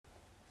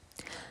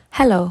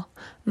Hello,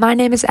 my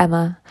name is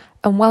Emma,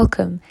 and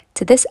welcome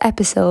to this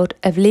episode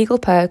of Legal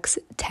Perks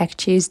Tech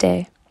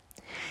Tuesday.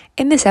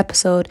 In this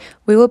episode,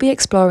 we will be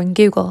exploring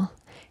Google,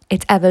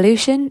 its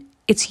evolution,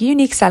 its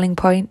unique selling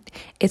point,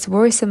 its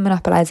worrisome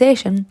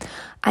monopolization,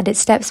 and its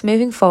steps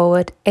moving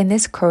forward in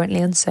this currently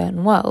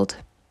uncertain world.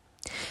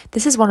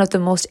 This is one of the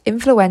most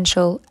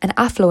influential and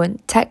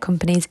affluent tech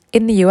companies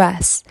in the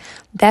US.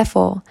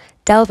 Therefore,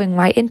 delving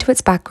right into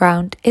its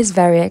background is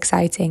very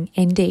exciting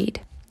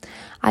indeed.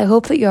 I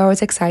hope that you're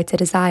as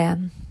excited as I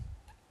am.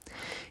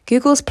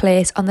 Google's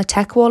place on the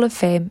Tech Wall of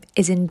Fame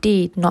is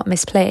indeed not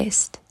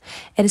misplaced.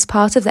 It is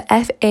part of the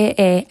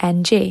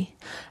FAANG,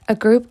 a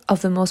group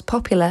of the most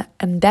popular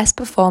and best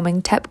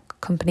performing tech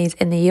companies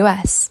in the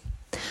US.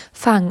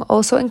 FANG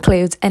also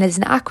includes and is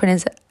an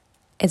acronym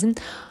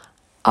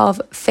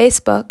of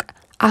Facebook,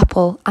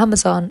 Apple,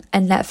 Amazon,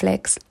 and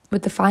Netflix,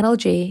 with the final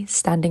G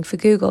standing for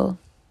Google,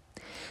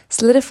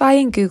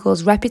 solidifying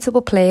Google's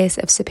reputable place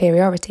of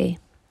superiority.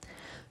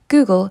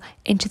 Google,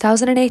 in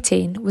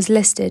 2018, was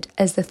listed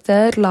as the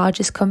third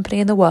largest company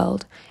in the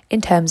world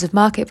in terms of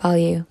market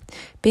value,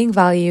 being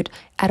valued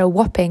at a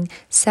whopping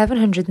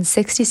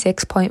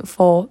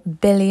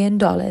 $766.4 billion.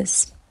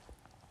 The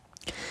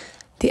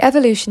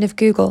evolution of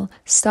Google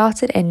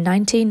started in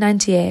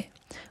 1998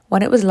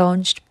 when it was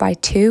launched by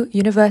two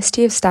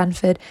University of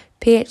Stanford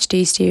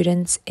PhD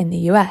students in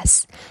the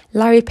US,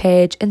 Larry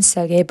Page and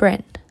Sergey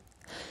Brin.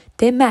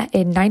 They met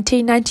in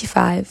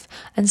 1995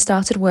 and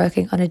started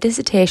working on a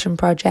dissertation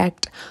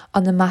project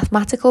on the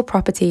mathematical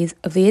properties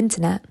of the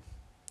internet.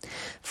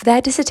 For their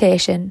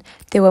dissertation,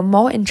 they were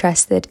more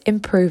interested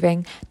in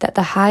proving that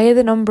the higher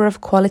the number of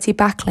quality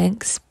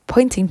backlinks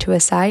pointing to a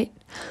site,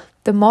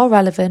 the more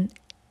relevant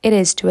it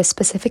is to a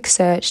specific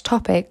search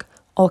topic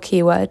or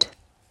keyword.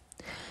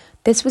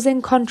 This was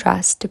in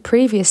contrast to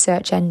previous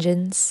search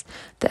engines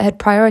that had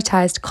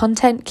prioritized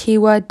content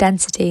keyword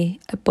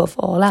density above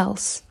all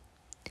else.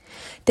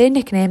 They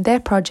nicknamed their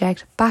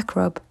project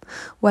Backrub,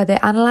 where they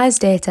analysed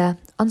data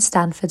on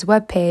Stanford's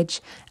webpage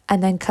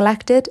and then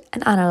collected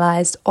and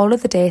analysed all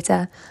of the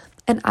data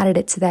and added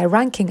it to their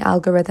ranking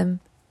algorithm,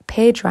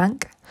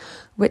 PageRank,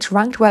 which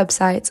ranked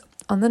websites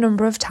on the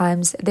number of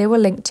times they were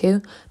linked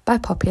to by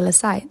popular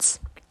sites.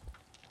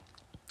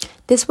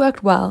 This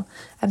worked well,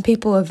 and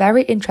people were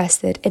very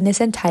interested in this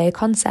entire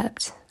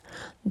concept.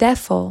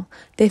 Therefore,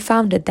 they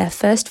founded their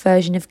first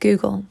version of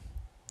Google.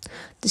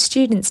 The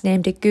students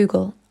named it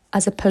Google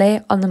as a play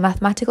on the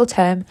mathematical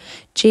term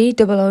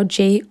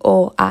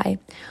GOOGOI,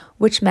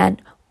 which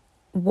meant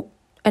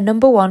a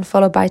number one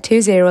followed by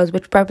two zeros,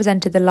 which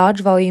represented the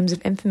large volumes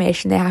of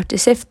information they had to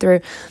sift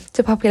through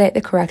to populate the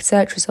correct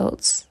search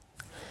results.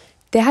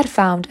 They had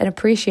found and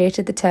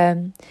appreciated the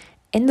term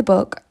in the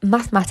book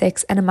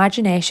Mathematics and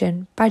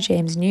Imagination by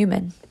James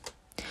Newman.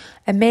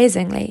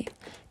 Amazingly,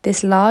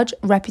 this large,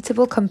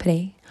 reputable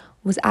company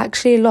was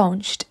actually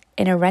launched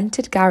in a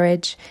rented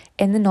garage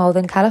in the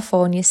Northern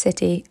California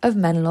city of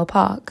Menlo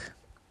Park.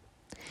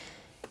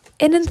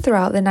 In and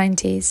throughout the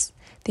 90s,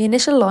 the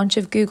initial launch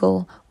of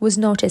Google was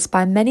noticed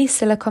by many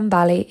Silicon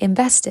Valley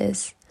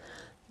investors.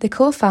 The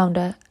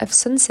co-founder of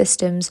Sun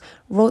Systems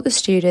wrote the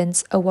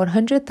students a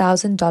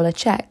 $100,000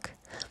 check,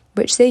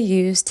 which they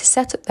used to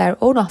set up their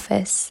own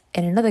office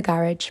in another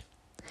garage.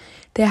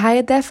 They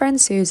hired their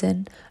friend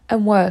Susan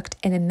and worked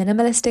in a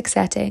minimalistic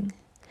setting,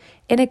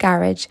 in a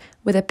garage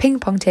with a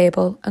ping-pong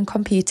table and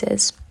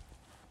computers.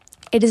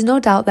 It is no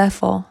doubt,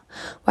 therefore,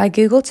 why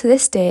Google to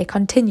this day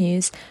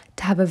continues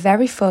to have a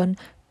very fun,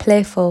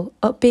 playful,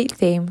 upbeat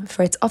theme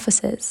for its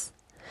offices,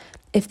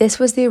 if this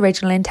was the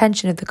original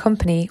intention of the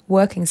company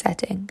working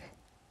setting.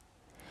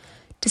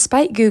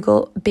 Despite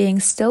Google being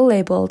still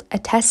labelled a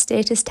test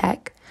status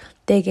tech,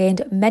 they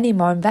gained many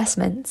more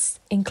investments,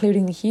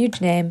 including the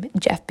huge name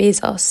Jeff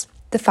Bezos,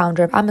 the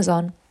founder of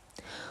Amazon.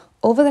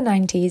 Over the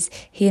 90s,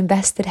 he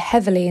invested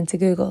heavily into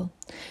Google,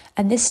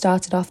 and this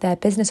started off their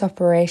business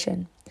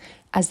operation,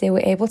 as they were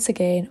able to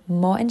gain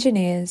more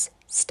engineers,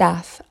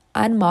 staff,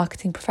 and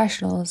marketing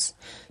professionals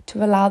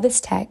to allow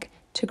this tech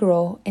to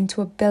grow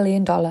into a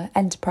billion-dollar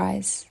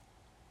enterprise.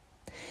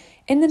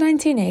 In the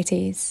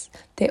 1980s,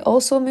 they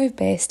also moved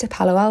base to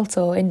Palo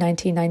Alto in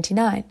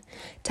 1999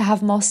 to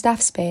have more staff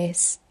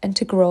space and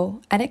to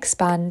grow and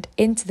expand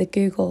into the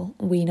Google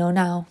we know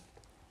now.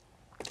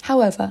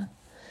 However,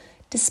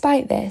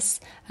 despite this,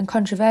 and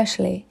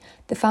controversially,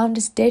 the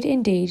founders did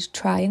indeed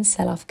try and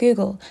sell off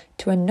Google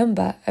to a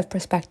number of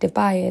prospective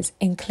buyers,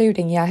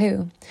 including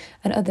Yahoo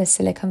and other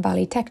Silicon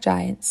Valley tech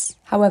giants.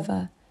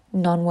 However,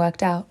 none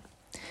worked out.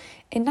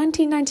 In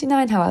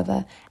 1999,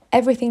 however,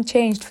 everything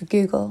changed for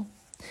Google.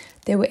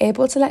 They were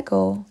able to let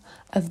go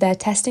of their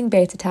testing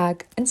beta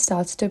tag and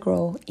started to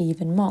grow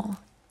even more.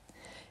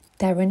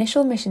 Their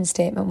initial mission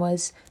statement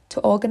was to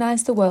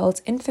organise the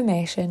world's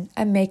information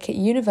and make it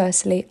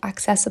universally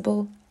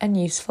accessible and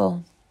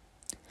useful.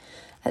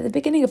 At the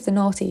beginning of the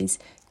noughties,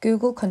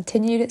 Google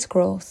continued its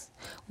growth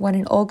when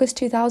in August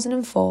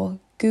 2004,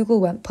 Google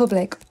went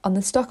public on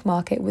the stock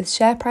market with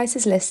share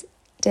prices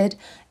listed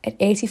at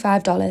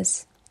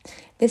 $85.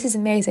 This is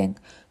amazing,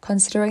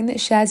 considering that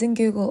shares in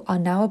Google are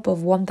now above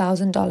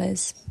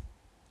 $1,000.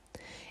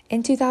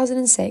 In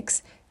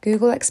 2006,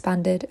 Google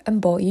expanded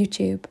and bought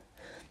YouTube,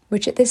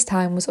 which at this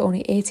time was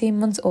only 18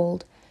 months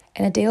old,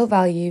 in a deal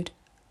valued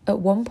at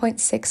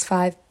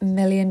 $1.65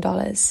 million.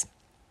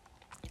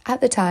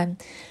 At the time,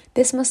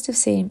 this must have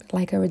seemed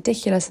like a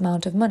ridiculous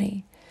amount of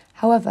money.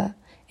 However,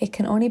 it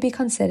can only be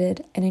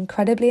considered an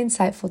incredibly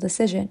insightful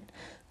decision,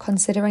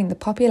 considering the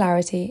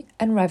popularity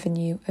and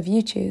revenue of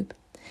YouTube,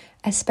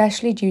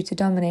 especially due to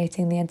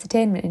dominating the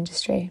entertainment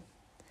industry.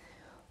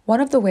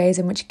 One of the ways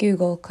in which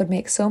Google could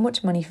make so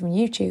much money from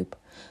YouTube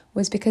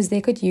was because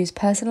they could use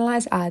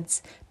personalised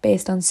ads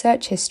based on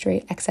search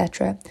history,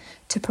 etc.,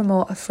 to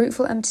promote a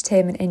fruitful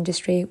entertainment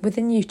industry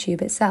within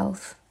YouTube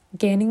itself,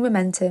 gaining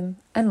momentum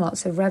and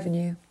lots of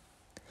revenue.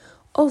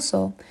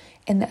 Also,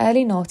 in the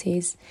early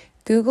noughties,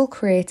 Google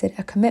created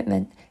a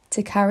commitment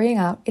to carrying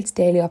out its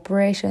daily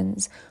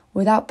operations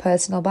without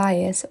personal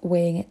bias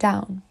weighing it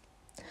down.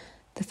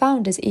 The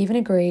founders even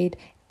agreed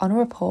on a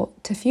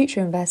report to future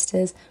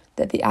investors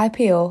that the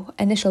IPO,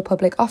 initial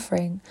public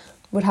offering,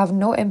 would have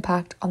no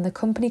impact on the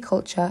company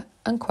culture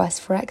and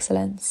quest for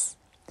excellence.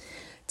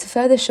 To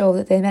further show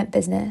that they meant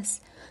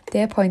business,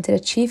 they appointed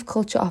a chief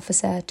culture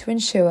officer to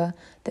ensure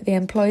that the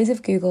employees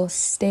of Google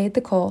stayed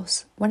the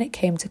course when it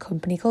came to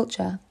company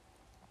culture.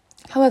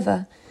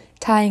 However,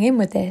 tying in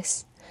with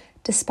this,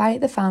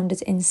 despite the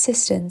founders'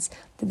 insistence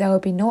that there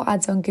would be no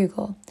ads on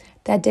Google,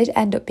 there did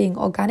end up being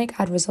organic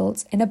ad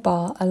results in a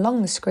bar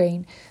along the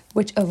screen,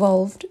 which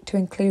evolved to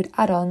include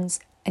add-ons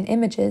and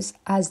images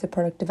as the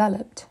product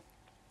developed.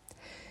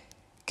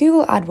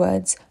 Google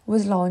AdWords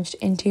was launched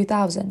in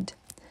 2000,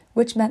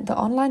 which meant that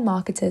online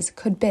marketers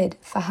could bid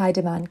for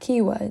high-demand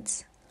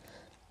keywords.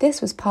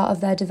 This was part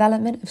of their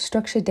development of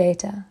structured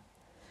data.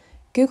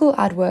 Google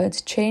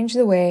AdWords changed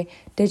the way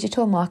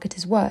digital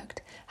marketers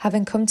worked,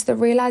 having come to the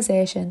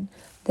realization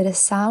that a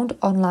sound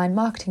online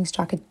marketing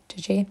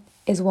strategy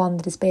is one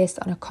that is based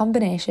on a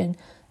combination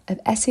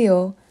of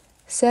SEO,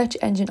 search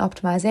engine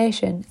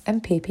optimization,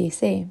 and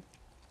PPC.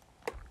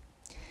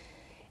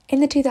 In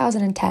the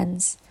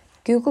 2010s,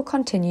 Google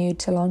continued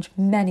to launch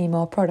many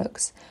more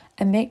products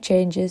and make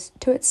changes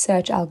to its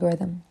search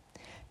algorithm.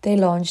 They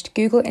launched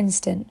Google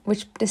Instant,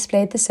 which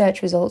displayed the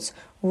search results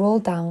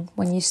rolled down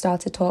when you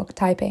started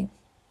typing.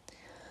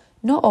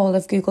 Not all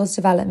of Google's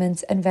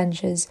developments and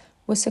ventures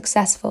were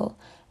successful,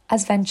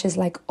 as ventures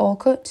like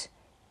Orkut,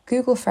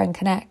 Google Friend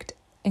Connect,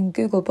 and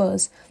Google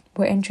Buzz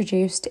were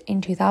introduced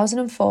in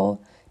 2004,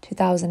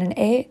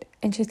 2008,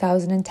 and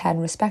 2010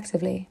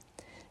 respectively.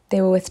 They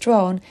were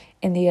withdrawn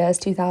in the years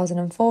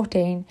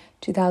 2014,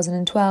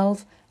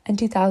 2012, and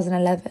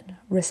 2011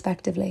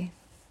 respectively.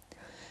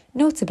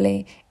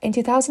 Notably, in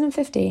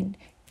 2015,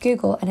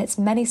 Google and its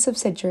many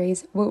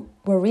subsidiaries were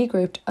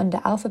regrouped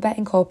under Alphabet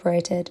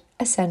Incorporated,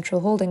 a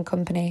central holding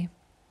company.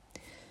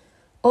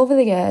 Over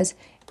the years,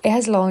 it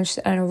has launched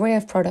an array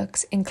of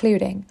products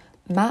including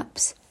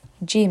Maps,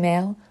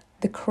 Gmail,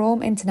 the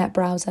Chrome internet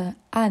browser,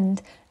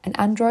 and an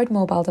Android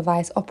mobile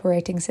device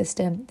operating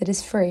system that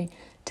is free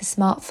to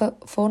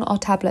smartphone or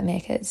tablet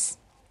makers.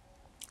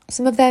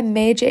 Some of their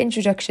major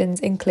introductions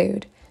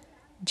include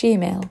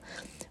Gmail,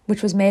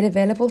 which was made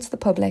available to the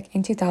public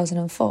in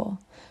 2004,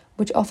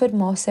 which offered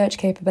more search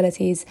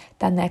capabilities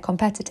than their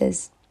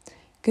competitors.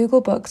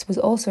 Google Books was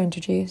also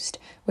introduced,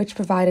 which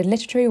provided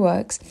literary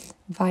works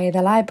via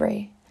the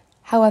library.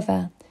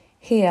 However,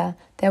 here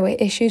there were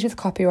issues with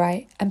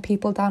copyright and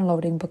people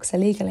downloading books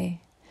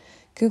illegally.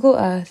 Google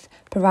Earth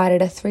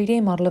provided a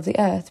 3D model of the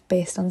Earth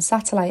based on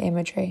satellite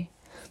imagery,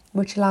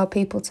 which allowed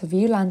people to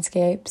view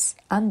landscapes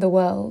and the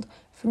world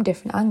from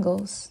different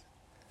angles.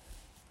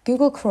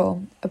 Google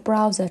Chrome, a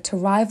browser to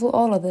rival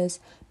all others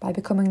by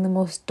becoming the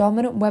most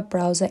dominant web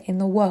browser in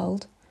the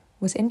world,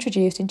 was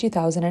introduced in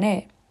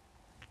 2008.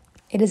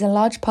 It is a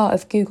large part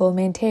of Google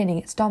maintaining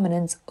its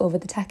dominance over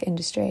the tech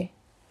industry.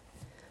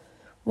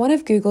 One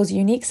of Google's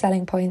unique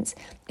selling points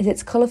is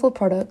its colourful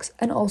products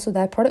and also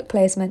their product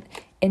placement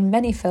in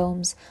many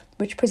films,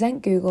 which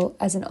present Google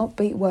as an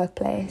upbeat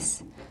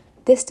workplace.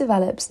 This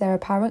develops their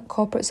apparent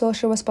corporate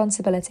social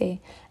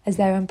responsibility as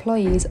their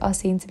employees are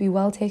seen to be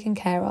well taken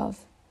care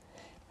of.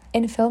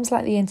 In films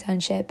like The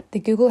Internship, the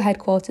Google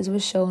headquarters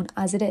was shown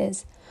as it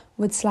is,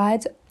 with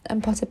slides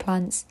and potted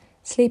plants,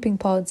 sleeping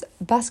pods,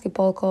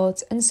 basketball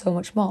courts, and so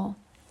much more.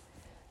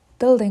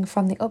 Building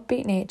from the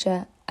upbeat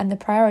nature and the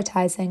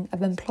prioritising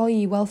of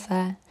employee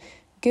welfare,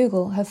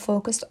 Google have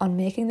focused on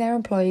making their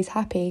employees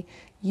happy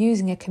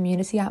using a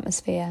community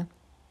atmosphere.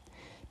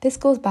 This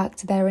goes back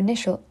to their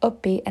initial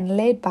upbeat and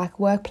laid-back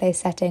workplace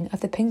setting of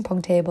the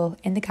ping-pong table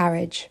in the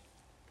garage.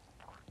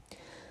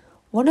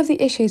 One of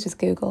the issues with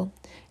Google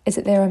is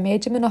that they're a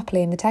major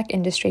monopoly in the tech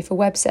industry for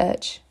web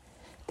search.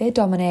 They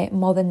dominate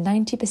more than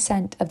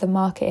 90% of the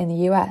market in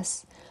the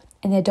US,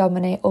 and they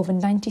dominate over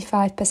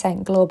 95%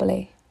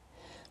 globally.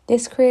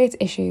 This creates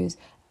issues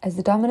as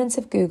the dominance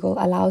of Google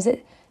allows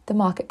it the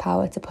market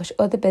power to push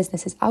other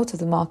businesses out of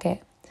the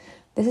market.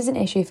 This is an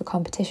issue for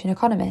competition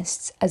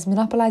economists, as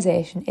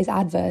monopolization is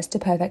adverse to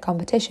perfect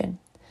competition.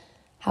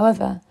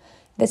 However,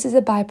 This is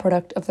a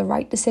byproduct of the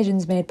right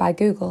decisions made by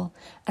Google,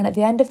 and at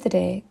the end of the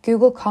day,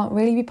 Google can't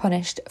really be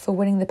punished for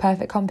winning the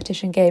perfect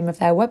competition game of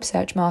their web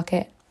search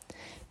market.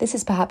 This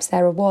is perhaps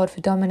their reward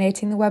for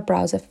dominating the web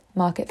browser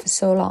market for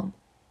so long.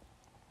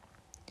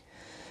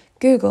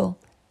 Google,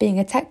 being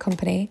a tech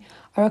company,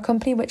 are a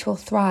company which will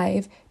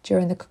thrive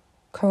during the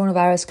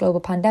coronavirus global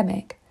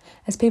pandemic,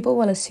 as people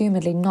will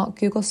assumedly not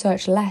Google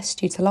search less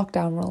due to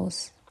lockdown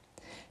rules.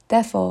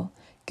 Therefore,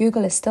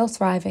 Google is still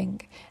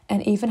thriving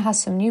and even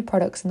has some new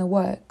products in the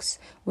works,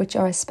 which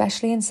are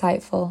especially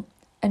insightful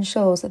and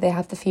shows that they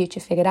have the future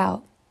figured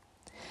out.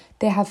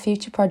 They have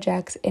future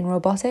projects in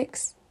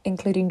robotics,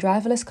 including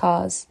driverless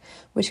cars,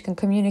 which can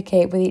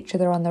communicate with each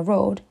other on the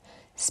road,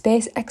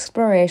 space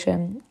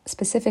exploration,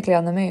 specifically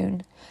on the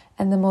moon,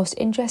 and the most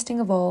interesting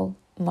of all,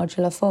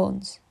 modular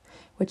phones,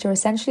 which are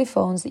essentially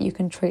phones that you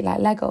can treat like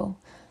Lego,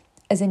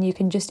 as in you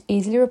can just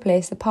easily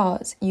replace the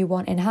parts you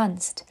want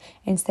enhanced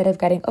instead of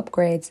getting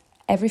upgrades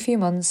every few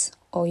months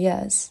or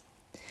years.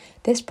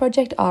 This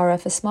Project Aura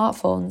for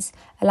smartphones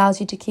allows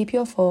you to keep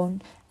your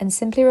phone and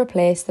simply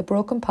replace the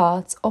broken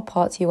parts or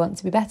parts you want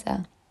to be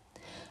better.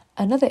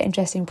 Another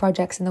interesting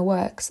projects in the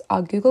works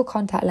are Google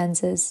contact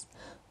lenses,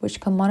 which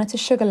can monitor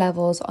sugar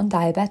levels on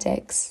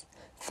diabetics,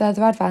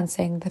 further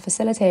advancing the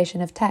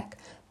facilitation of tech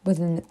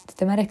within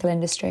the medical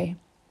industry.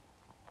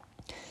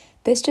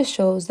 This just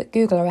shows that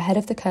Google are ahead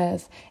of the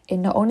curve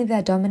in not only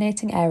their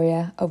dominating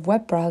area of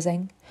web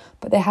browsing,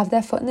 but they have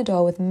their foot in the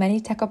door with many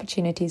tech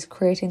opportunities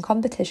creating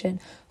competition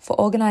for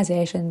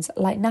organisations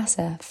like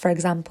NASA, for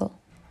example.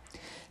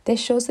 This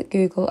shows that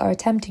Google are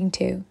attempting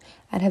to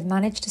and have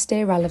managed to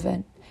stay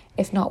relevant,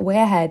 if not way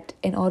ahead,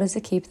 in order to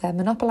keep their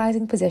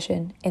monopolising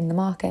position in the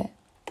market.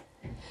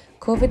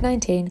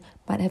 COVID-19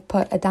 might have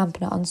put a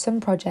dampener on some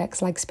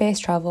projects like space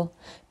travel,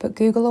 but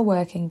Google are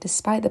working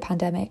despite the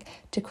pandemic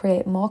to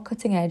create more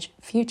cutting-edge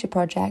future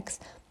projects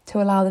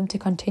to allow them to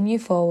continue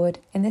forward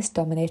in this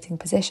dominating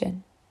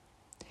position.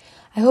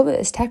 I hope that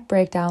this tech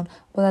breakdown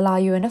will allow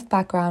you enough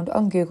background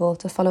on Google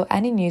to follow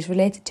any news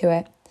related to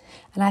it,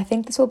 and I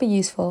think this will be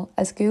useful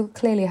as Google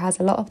clearly has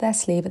a lot up their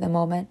sleeve at the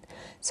moment,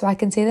 so I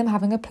can see them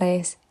having a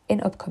place in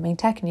upcoming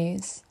tech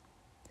news.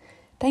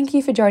 Thank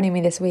you for joining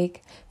me this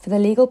week for the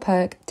Legal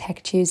Perk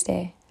Tech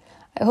Tuesday.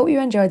 I hope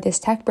you enjoyed this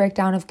tech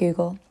breakdown of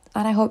Google,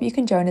 and I hope you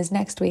can join us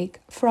next week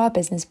for our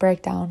business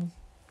breakdown.